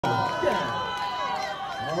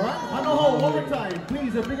Alright, Hanoho, one more time.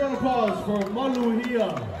 Please, a big round of applause for Maluhia.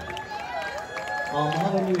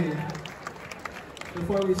 Mahalo nui.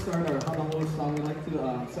 Before we start our Hanoho song, we'd like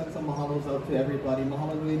to send some mahalos out to everybody.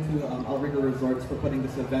 Mahalo nui to Outrigger Resorts for putting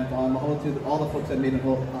this event on. Mahalo to all the folks at Made in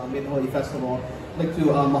Hawaii Festival. I'd like to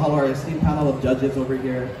mahalo our esteemed panel of judges over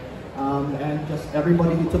here. And just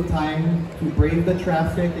everybody who took time to brave the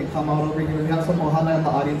traffic and come out over here. We have some mahalo in the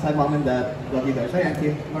audience. Hi, Mom and Dad. Love you guys. Hi,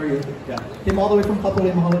 Auntie. How are you? Yeah. Came all the way from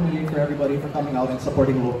Kapolei. Mahalo nui for everybody for coming out and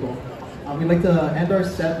supporting local. We'd like to end our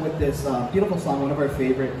set with this beautiful song, one of our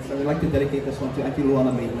favorites. And we'd like to dedicate this one to Auntie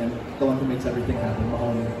Luana Maitland, the one who makes everything happen.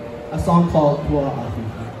 Mahalo nui. A song called Pua Ahihi.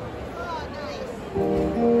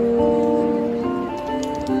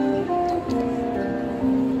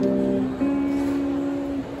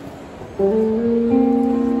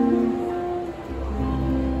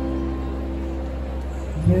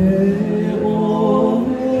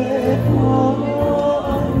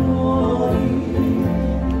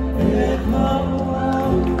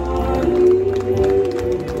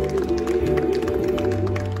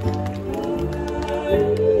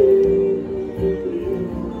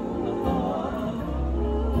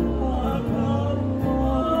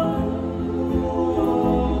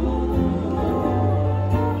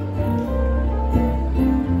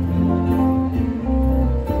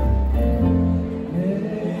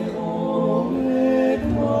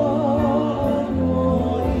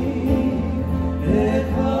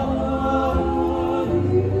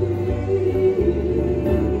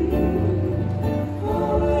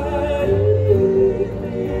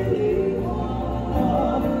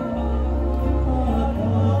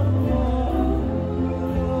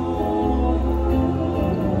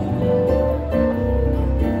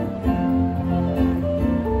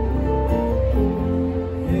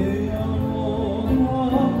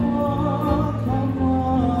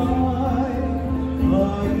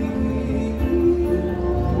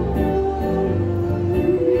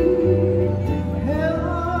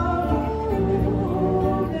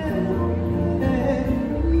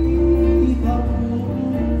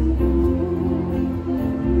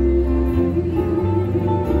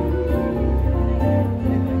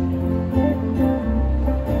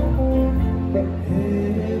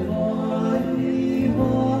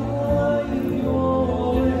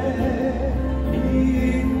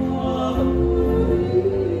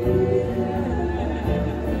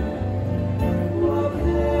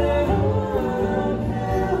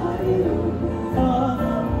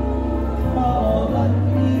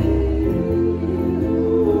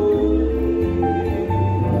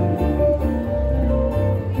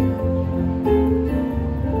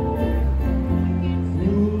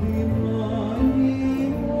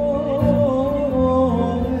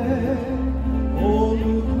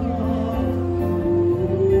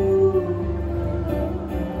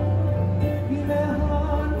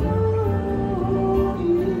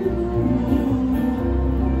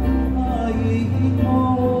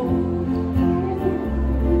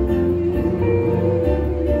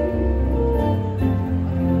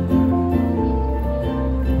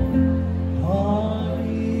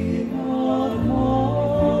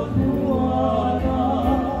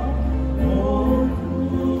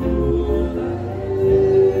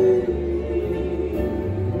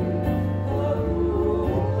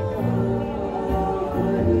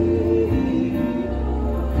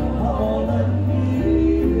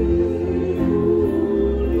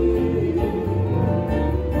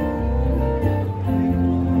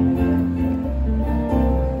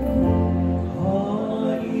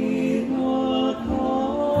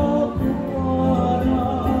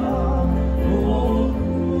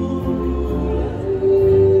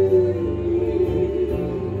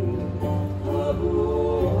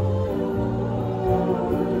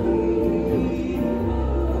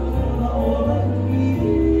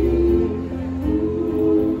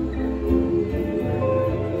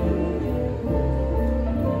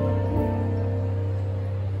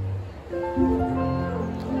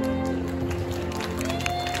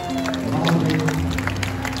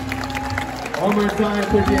 One more time,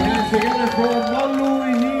 put your hands together for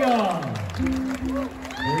Maluhia.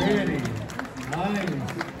 Ready. Nice.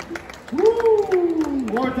 Woo! One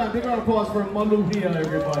more time, big round of applause for Maluhia,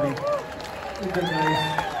 everybody. These are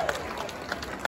nice.